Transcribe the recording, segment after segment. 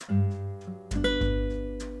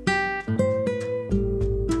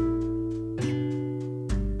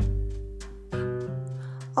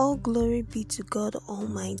glory be to God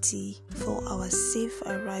Almighty for our safe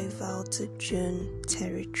arrival to June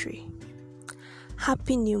territory.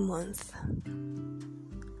 Happy New Month.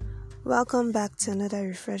 Welcome back to another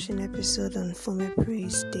refreshing episode on Fome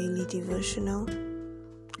Praise Daily Devotional.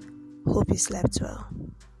 Hope you slept well.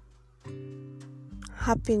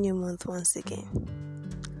 Happy New Month once again.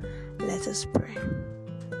 Let us pray.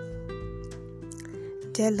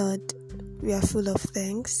 Dear Lord, we are full of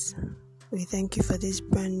thanks. We thank you for this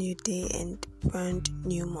brand new day and brand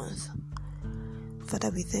new month. Father,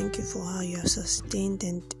 we thank you for how you have sustained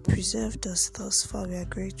and preserved us thus far. We are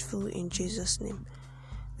grateful in Jesus' name.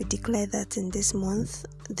 We declare that in this month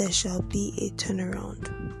there shall be a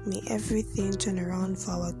turnaround. May everything turn around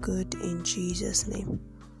for our good in Jesus' name.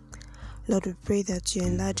 Lord, we pray that you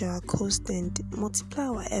enlarge our coast and multiply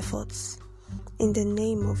our efforts. In the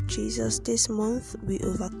name of Jesus, this month we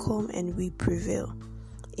overcome and we prevail.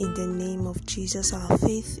 In the name of Jesus, our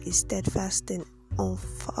faith is steadfast and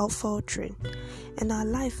unfaltering, and our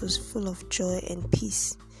life is full of joy and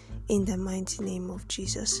peace. In the mighty name of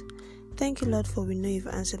Jesus. Thank you, Lord, for we know you've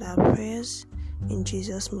answered our prayers. In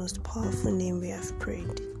Jesus' most powerful name we have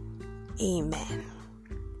prayed. Amen.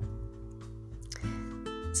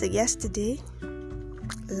 So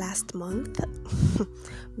last month,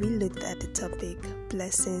 we looked at the topic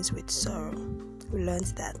blessings with sorrow. We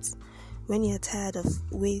learned that when you're tired of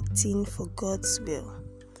waiting for God's will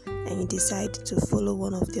and you decide to follow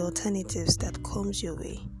one of the alternatives that comes your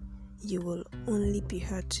way, you will only be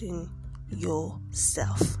hurting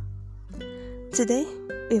yourself. Today,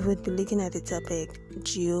 we will be looking at the topic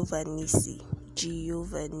Jehovah Nissi.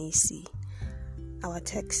 Jehovah Nissi. Our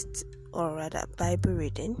text, or rather Bible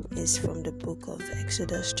reading, is from the book of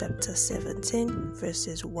Exodus chapter 17,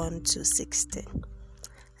 verses 1 to 16.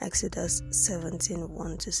 Exodus 17,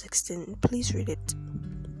 1 to 16. Please read it.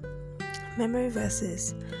 Memory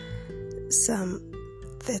verses: Psalm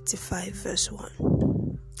 35, verse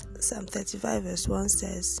 1. Psalm 35, verse 1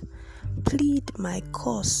 says, "Plead my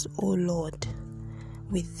cause, O Lord,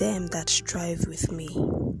 with them that strive with me.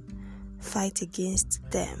 Fight against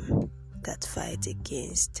them that fight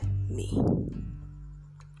against me.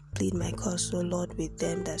 Plead my cause, O Lord, with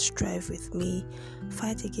them that strive with me.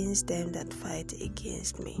 Fight against them that fight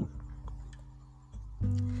against me."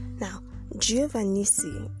 Now, Jehovah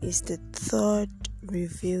Nissi is the third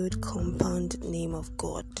revealed compound name of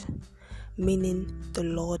God, meaning the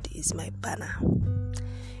Lord is my banner.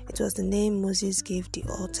 It was the name Moses gave the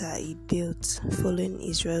altar he built following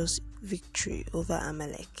Israel's victory over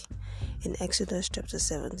Amalek in Exodus chapter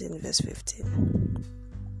 17, verse 15.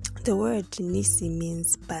 The word Nissi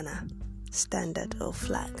means banner, standard, or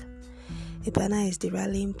flag. A banner is the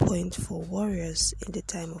rallying point for warriors in the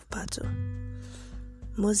time of battle.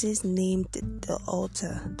 Moses named the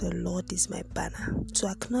altar "The Lord is my banner" to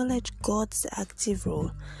acknowledge God's active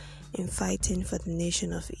role in fighting for the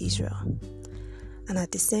nation of Israel, and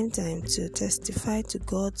at the same time to testify to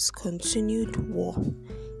God's continued war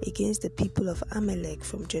against the people of Amalek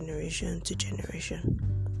from generation to generation.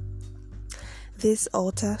 This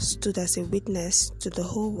altar stood as a witness to the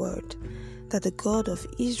whole world that the God of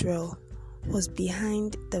Israel was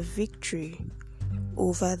behind the victory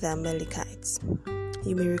over the Amalekites.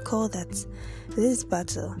 You may recall that this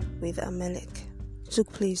battle with Amalek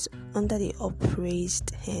took place under the upraised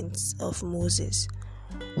hands of Moses,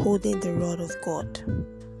 holding the rod of God.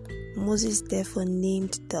 Moses therefore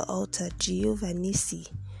named the altar Jehovah Nissi,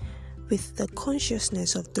 with the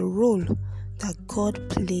consciousness of the role that God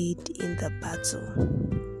played in the battle.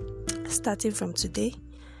 Starting from today,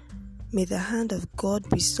 may the hand of God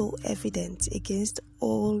be so evident against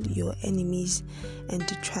all your enemies and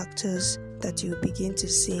detractors that you begin to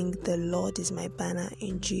sing "The Lord is my banner"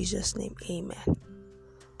 in Jesus' name. Amen.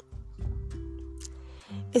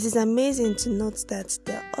 It is amazing to note that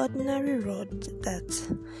the ordinary rod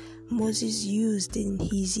that Moses used in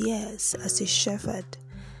his years as a shepherd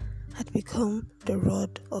had become the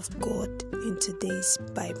rod of God in today's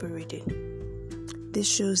Bible reading. This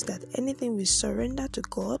shows that anything we surrender to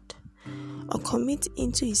God or commit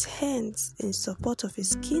into His hands in support of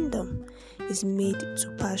His kingdom is made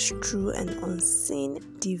to pass through an unseen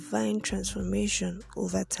divine transformation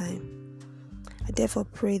over time. I therefore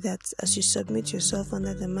pray that as you submit yourself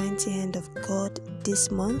under the mighty hand of God this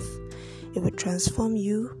month, it will transform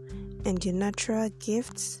you and your natural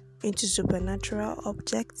gifts into supernatural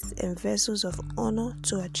objects and vessels of honor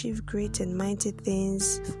to achieve great and mighty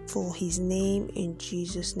things for His name in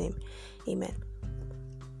Jesus' name. Amen.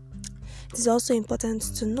 It is also important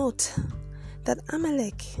to note that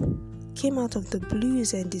Amalek came out of the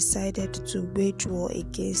blues and decided to wage war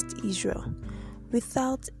against Israel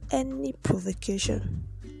without any provocation.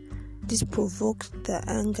 This provoked the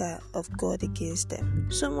anger of God against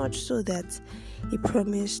them, so much so that he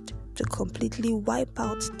promised to completely wipe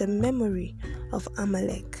out the memory of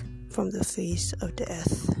Amalek from the face of the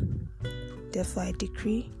earth. Therefore I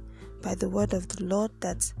decree by the word of the Lord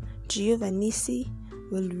that Jehovah Nissi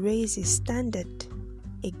will raise his standard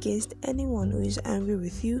against anyone who is angry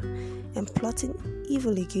with you and plotting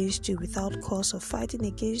evil against you without cause, or fighting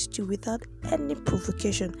against you without any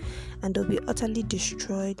provocation, and they'll be utterly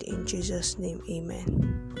destroyed in Jesus' name.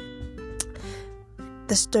 Amen.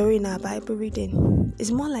 The story in our Bible reading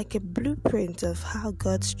is more like a blueprint of how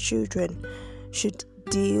God's children should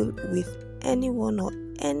deal with anyone or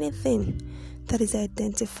anything that is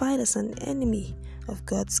identified as an enemy of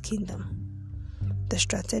God's kingdom. The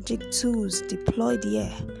strategic tools deployed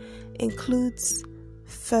here includes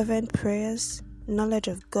fervent prayers, knowledge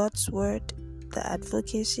of God's word, the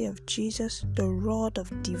advocacy of Jesus, the rod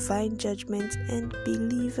of divine judgment, and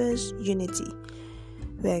believers' unity.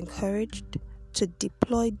 We are encouraged to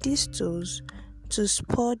deploy these tools to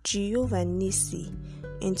spur Jehovah Nissi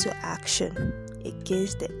into action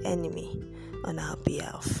against the enemy on our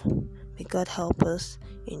behalf. May God help us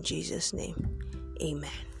in Jesus' name. Amen.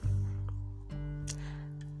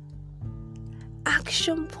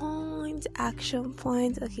 Action point.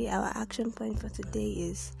 Okay, our action point for today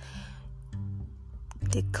is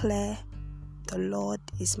declare the Lord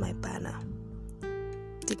is my banner.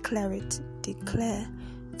 Declare it. Declare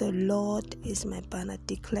the Lord is my banner.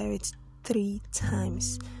 Declare it 3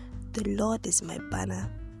 times. The Lord is my banner.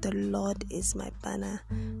 The Lord is my banner.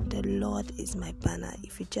 The Lord is my banner.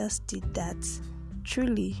 If you just did that,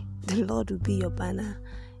 truly the Lord will be your banner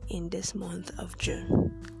in this month of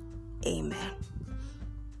June. Amen.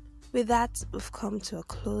 With that, we've come to a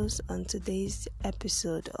close on today's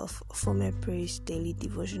episode of Fome Praise Daily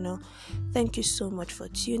Devotional. Thank you so much for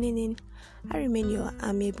tuning in. I remain your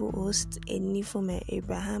amiable host, Enifome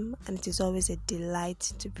Abraham, and it is always a delight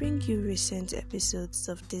to bring you recent episodes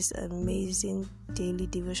of this amazing daily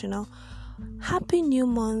devotional. Happy new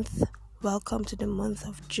month. Welcome to the month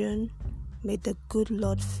of June. May the good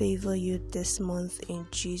Lord favor you this month in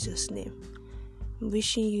Jesus' name. I'm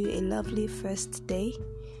wishing you a lovely first day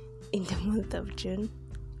in the month of June.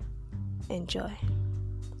 Enjoy.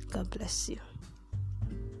 God bless you.